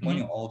gonna make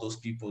money on all those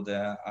people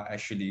that are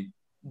actually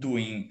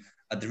doing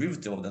a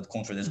derivative of that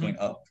contract that's going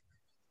up,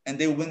 and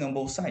they win on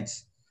both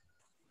sides.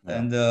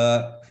 And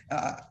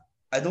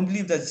I don't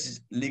believe that's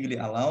legally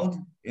allowed,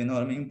 you know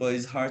what I mean? But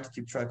it's hard to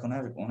keep track on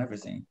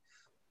everything.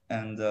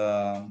 And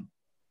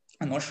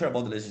I'm not sure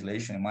about the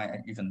legislation. It might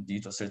even be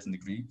to a certain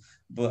degree,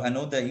 but I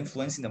know that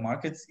influencing the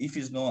market, if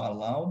it's not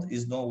allowed,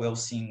 is not well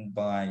seen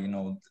by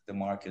the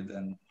market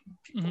and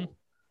people.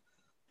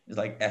 It's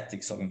like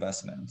ethics of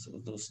investment,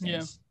 so those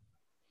things.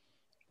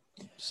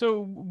 Yeah.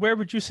 So where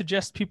would you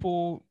suggest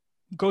people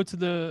go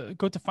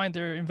to find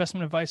their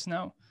investment advice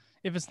now,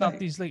 if it's not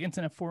these like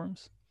internet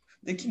forums?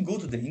 They can go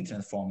to the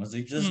internet forums.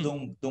 They just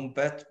don't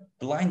bet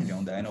blindly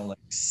on that. Like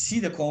see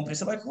the company,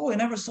 say like, oh, I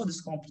never saw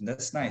this company.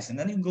 That's nice. And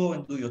then you go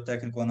and do your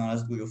technical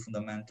analysis, do your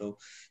fundamental.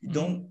 You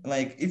don't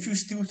like, if you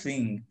still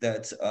think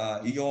that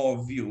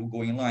your view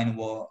going in line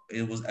what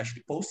it was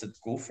actually posted,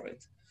 go for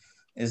it.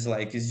 It's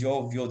like, it's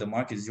your view of the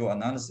market, it's your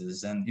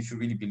analysis. And if you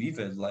really believe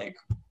it, like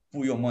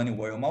put your money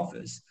where your mouth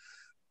is.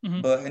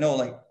 But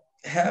like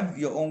have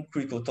your own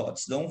critical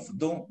thoughts.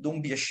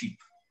 Don't be a sheep,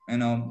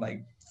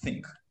 like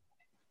think.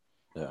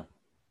 Yeah.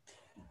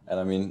 And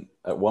I mean,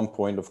 at one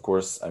point, of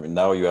course, I mean,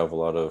 now you have a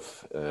lot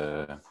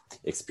of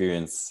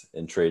experience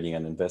in trading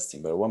and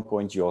investing, but at one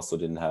point you also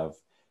didn't have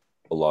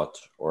a lot,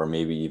 or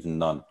maybe even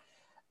none.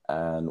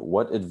 And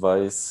what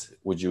advice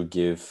would you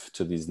give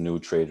to these new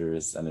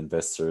traders and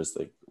investors,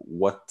 like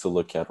what to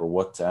look at or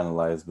what to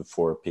analyze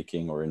before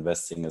picking or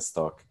investing a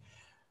stock,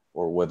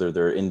 or whether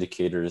there are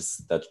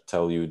indicators that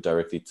tell you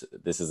directly,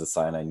 this is a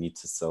sign I need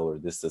to sell, or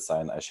this is a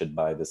sign I should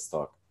buy this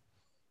stock?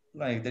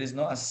 Like there is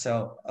not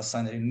a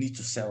sign that you need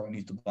to sell or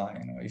need to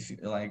buy. If you,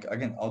 like,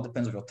 again, all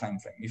depends on your time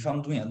frame. If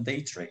I'm doing a day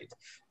trade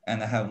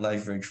and I have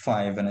leverage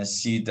 5 and I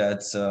see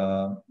that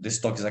the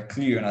stock is a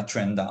clear and a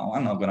trend down,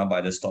 I'm not gonna buy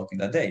the stock in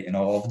that day.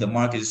 If the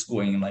market is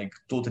going like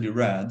totally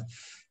red,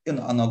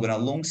 I'm not gonna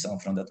long sell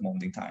from that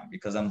moment in time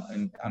because I'm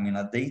in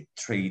a day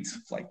trade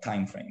like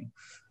time frame.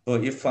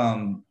 But if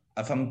I'm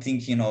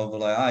thinking of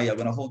like, I'm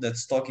gonna hold that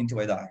stock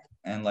until I die,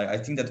 and like I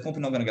think that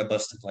company not gonna get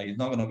busted, like it's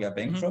not gonna get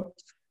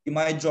bankrupt. It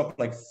might drop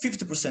like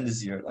 50%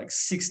 this year, like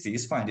 60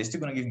 is fine. They're still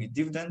gonna give me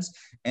dividends,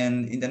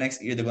 and in the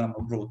next year they're gonna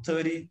grow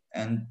 30,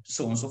 and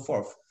so on and so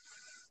forth.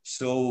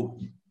 So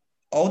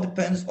all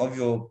depends of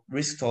your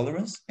risk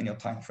tolerance and your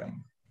time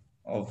frame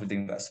of the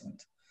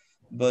investment.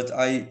 But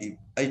I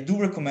do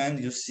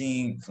recommend you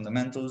seeing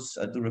fundamentals.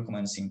 I do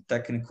recommend seeing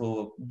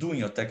doing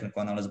your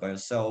technical analysis by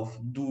yourself.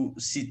 Do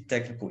see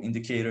technical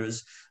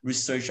indicators,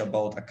 research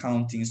about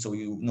accounting so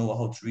you know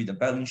how to read the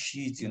balance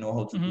sheet, you know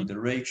how to do the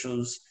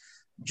ratios,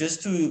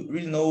 just to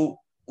really know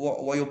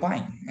what you're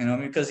buying,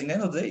 because in the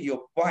end of the day,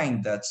 you're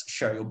buying that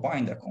share, you're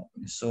buying that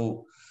company.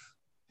 So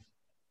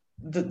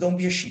don't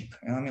be a sheep.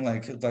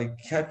 Like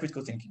have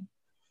critical thinking.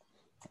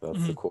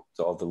 That's the quote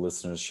all the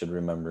listeners should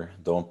remember.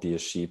 Don't be a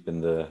sheep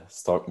in the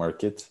stock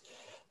market.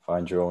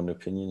 Find your own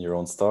opinion, your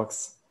own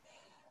stocks.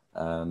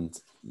 And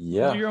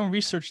do your own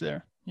research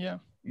there. Yeah.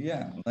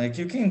 Yeah, like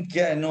you can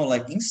get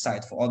like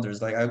insight for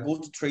others. Like I go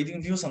to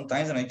TradingView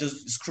sometimes and I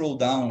just scroll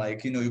down,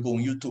 like you go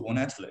on YouTube or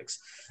Netflix.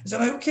 So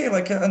like, okay,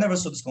 like I never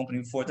saw this company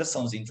before. That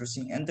sounds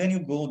interesting. And then you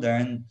go there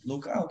and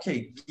look,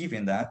 okay,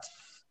 given that,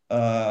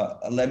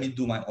 let me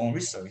do my own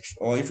research.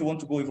 Or if you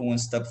want to go even one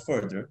step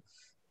further,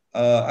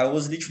 I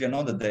was literally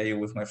another day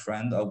with my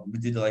friend. We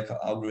did like an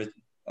algorithm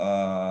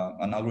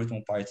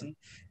on Python,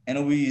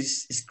 and we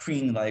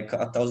screened like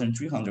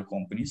 1,300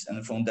 companies,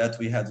 and from that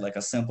we had like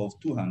a sample of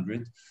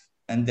 200,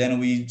 and then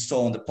we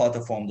saw on the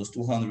platform those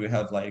 200 we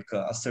have like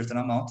a certain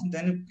amount, and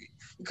then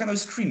you kind of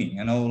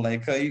screening,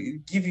 like you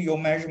give your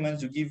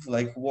measurements, you give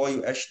like what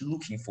you're actually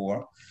looking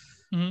for.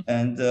 Mhm.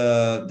 And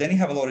then you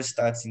have a lot of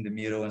stats in the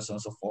middle and so on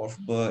and so forth.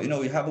 But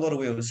you have a lot of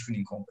way of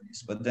screening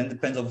companies. But then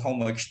depends on how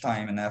much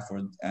time and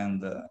effort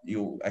and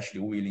you're actually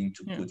willing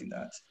to Yeah. put in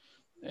that.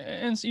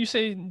 And so you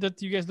say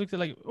that you guys looked at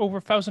like over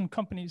 1,000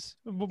 companies.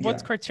 What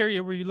Yeah.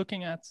 criteria were you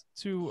looking at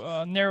to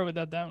narrow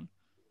that down?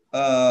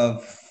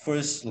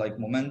 First, like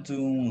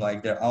momentum,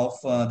 like their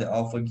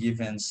alpha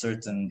given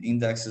certain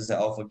indexes, the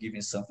alpha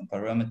given certain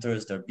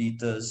parameters, their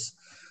betas,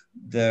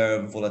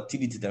 their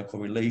volatility, their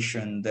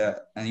correlation,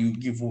 and you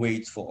give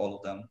weight for all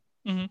of them.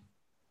 Mm-hmm.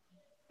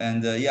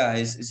 And yeah,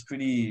 it's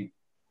pretty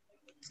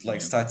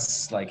like Yeah.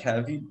 stats like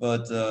heavy,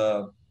 but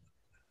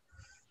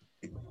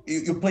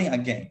you're playing a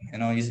game,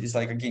 it's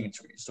like a game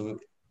tree. So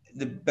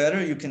the better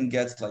you can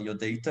get like your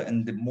data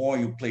and the more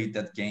you play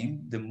that game,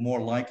 the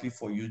more likely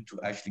for you to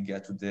actually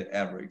get to the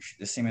average.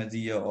 The same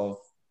idea of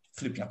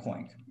flipping a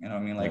coin, what I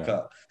mean? Like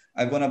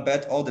I'm gonna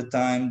bet all the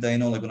time that I'm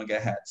gonna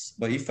get heads.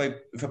 But if I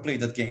play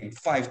that game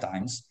 5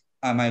 times,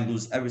 I might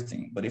lose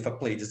everything. But if I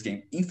play this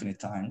game infinite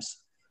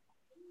times,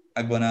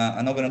 I'm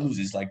not gonna lose.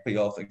 It's like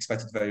payoff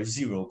expected value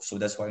 0. So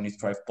that's why you need to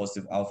drive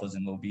positive alphas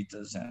and low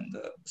betas and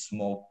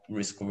small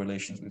risk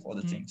correlations with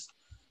other things.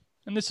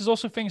 And this is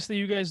also things that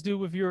you guys do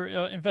with your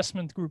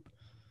investment group.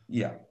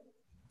 Yeah.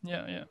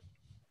 Yeah.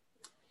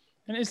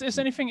 And is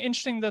anything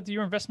interesting that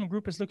your investment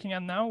group is looking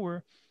at now,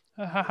 or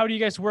how do you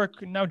guys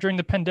work now during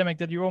the pandemic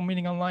that you're all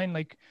meeting online?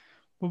 Like,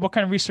 what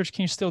kind of research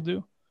can you still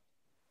do?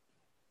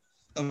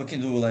 We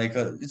can do like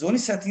it's the only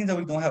sad thing that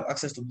we don't have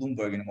access to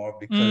Bloomberg anymore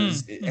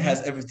because it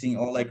has everything,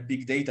 or like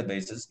big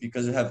databases,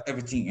 because you have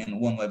everything in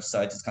one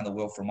website. It's kind of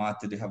well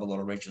formatted. They have a lot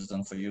of ratios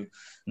done for you.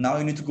 Now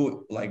you need to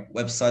go like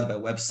website by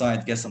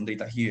website, get some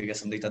data here, get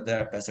some data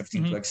there, pass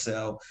everything to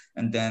Excel,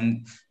 and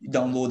then you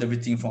download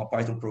everything from a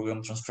Python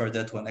program, transfer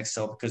that to an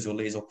Excel because you're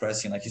laser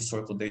pressing like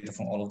historical data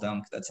from all of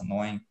them. That's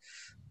annoying.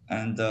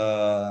 And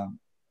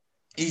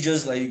it's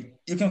just like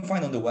you can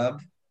find on the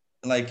web.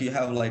 Like you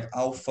have like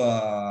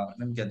Alpha,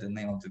 let me get the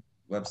name of the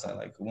website.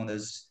 Like one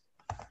is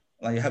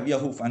like you have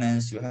Yahoo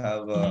Finance, you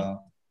have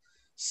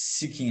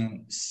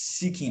Seeking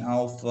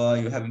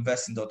Alpha, you have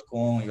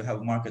investing.com, you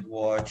have Market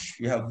Watch,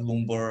 you have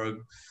Bloomberg,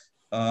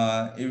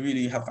 you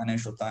really have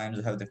Financial Times,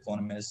 you have The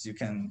Economist. You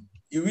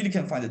really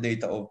can find the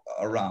data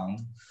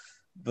around,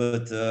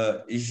 but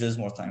it's just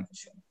more time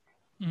consuming.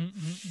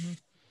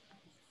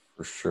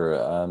 For sure.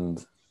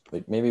 And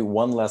like maybe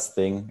one last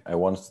thing I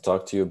wanted to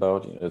talk to you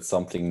about. It's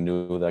something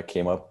new that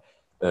came up.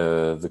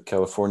 The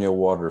California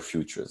water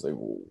futures. Like,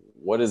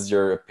 what is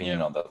your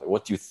opinion on that? Like,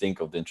 what do you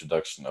think of the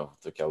introduction of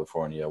the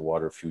California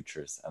water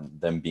futures and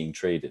them being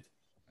traded?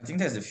 I think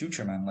that's the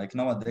future, man. Like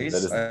nowadays,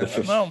 That is the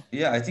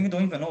future. I think you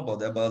don't even know about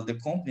that. But the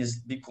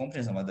big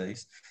companies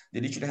nowadays, they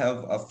literally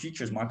have a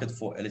futures market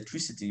for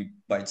electricity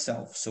by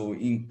itself. So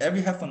in every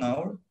half an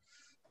hour,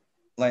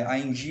 like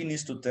ING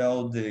needs to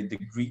tell the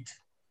grid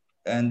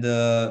and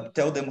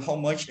tell them how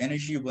much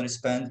energy you're going to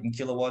spend in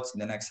kilowatts in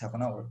the next half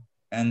an hour.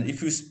 And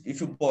if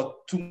you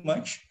bought too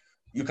much,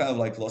 you kind of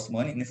like lost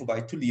money. And if you buy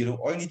too little,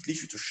 or you need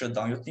literally to shut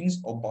down your things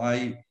or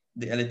buy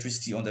the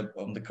electricity on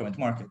the current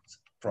market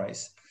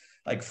price.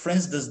 Like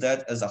France does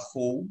that as a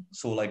whole.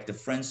 So like the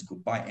French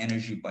could buy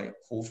energy by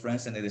whole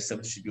France and then they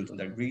subdistribute on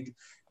their grid.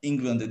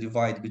 England, they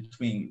divide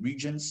between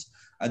regions.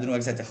 I don't know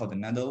exactly how the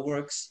Netherlands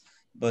works,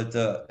 but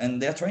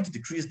and they're trying to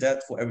decrease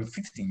that for every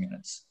 15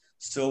 minutes.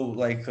 So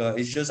like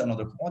it's just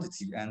another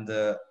commodity, and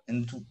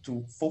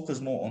to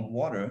focus more on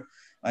water,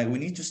 like we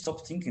need to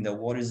stop thinking that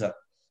water is an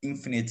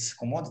infinite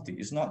commodity.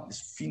 It's not.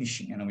 It's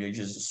finishing, and we are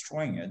just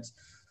destroying it.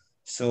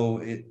 So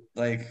it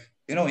like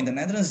in the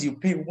Netherlands you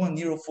pay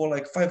 €1 for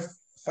like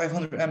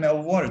 500 ml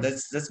of water.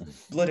 That's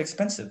bloody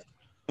expensive.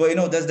 But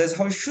that's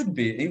how it should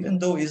be. Even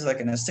though it's like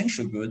an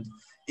essential good,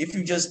 if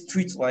you just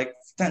treat like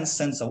 10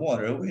 cents of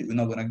water, we're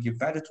not gonna give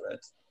value to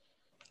it.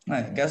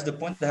 I guess the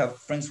point, I have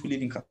friends who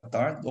live in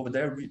Qatar. Over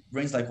there,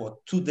 rains like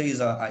 2 days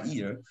a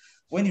year.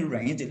 When it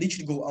rains, they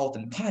literally go out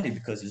and party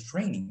because it's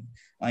raining.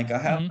 Like I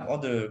have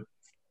other,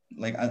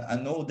 like I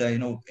know that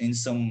in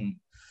some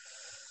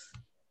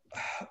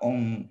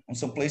on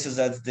some places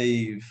that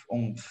I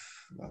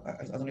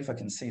don't know if I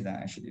can say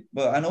that actually,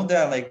 but I know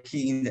that like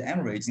in the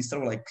Emirates, instead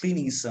of like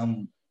cleaning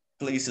some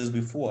places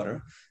with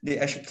water, they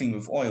actually clean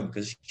with oil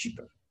because it's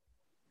cheaper.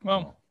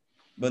 Wow.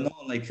 But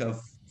not like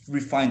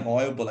refined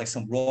oil, but like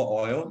some raw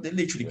oil. They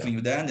literally clean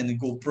with that and then they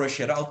go brush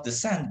it out the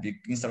sand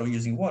instead of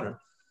using water.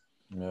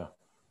 Yeah.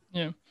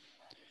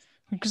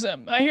 Because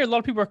I hear a lot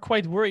of people are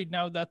quite worried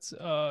now that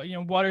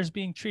water is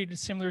being treated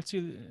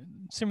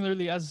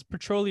similarly as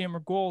petroleum or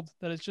gold,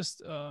 that it's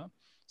just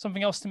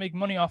something else to make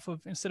money off of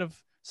instead of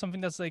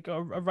something that's like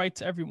a right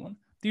to everyone.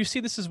 Do you see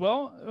this as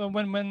well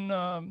when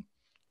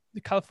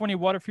the California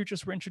water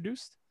futures were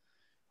introduced,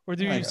 or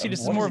do you see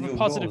this as more of a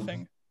positive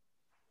thing?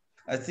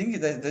 I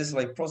think that there's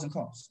like pros and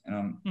cons.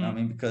 I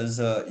mean, because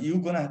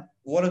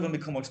water gonna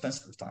become more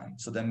expensive with time,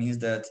 so that means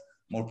that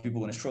more people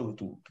are going to struggle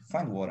to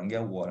find water and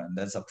get water. And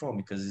that's a problem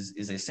because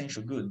it's an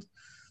essential good.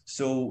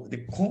 So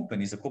the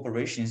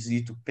corporations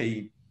need to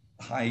pay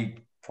high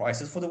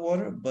prices for the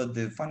water, but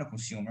the final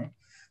consumer,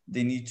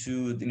 they need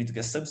to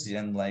get subsidy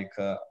and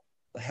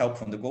help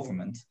from the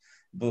government.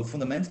 But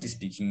fundamentally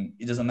speaking,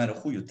 it doesn't matter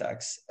who you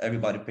tax.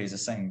 Everybody pays the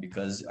same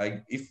because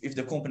if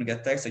the company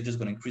get taxed, they're just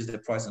going to increase the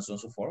price and so on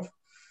and so forth.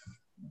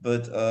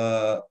 But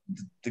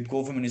the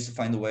government needs to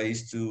find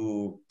ways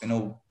to,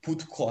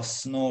 put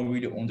costs not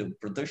really on the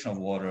production of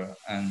water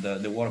and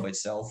the water by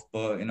itself,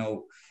 but,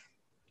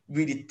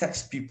 really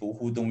tax people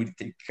who don't really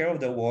take care of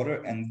their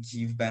water and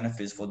give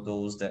benefits for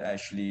those that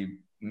actually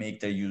make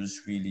their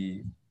use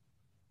really,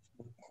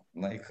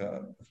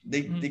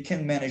 they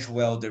can manage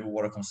well their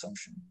water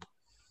consumption.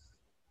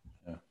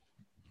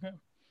 Yeah.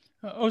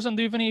 Ozan,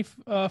 do you have any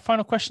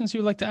final questions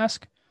you'd like to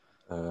ask?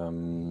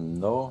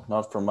 No,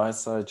 not from my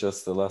side.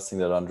 Just the last thing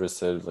that Andre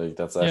said,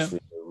 that's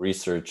actually a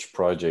research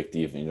project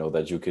even,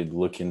 that you could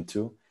look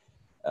into.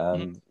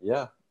 And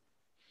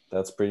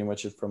that's pretty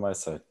much it from my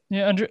side.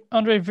 Yeah,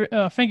 Andre,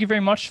 thank you very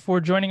much for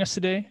joining us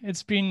today.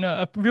 It's been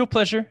a real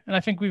pleasure. And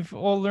I think we've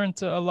all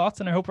learned a lot,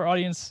 and I hope our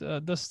audience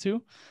does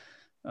too.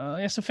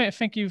 So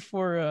thank you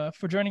for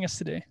joining us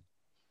today.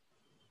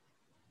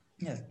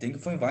 Yeah, thank you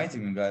for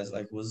inviting me, guys.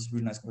 It was a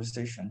really nice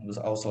conversation. It was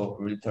also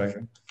a really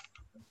pleasure.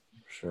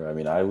 Sure. I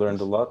mean, I learned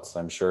a lot.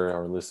 I'm sure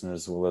our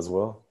listeners will as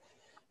well.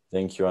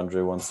 Thank you,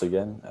 Andre, once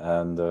again.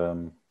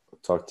 And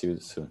talk to you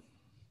soon.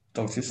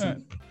 Talk to you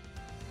soon.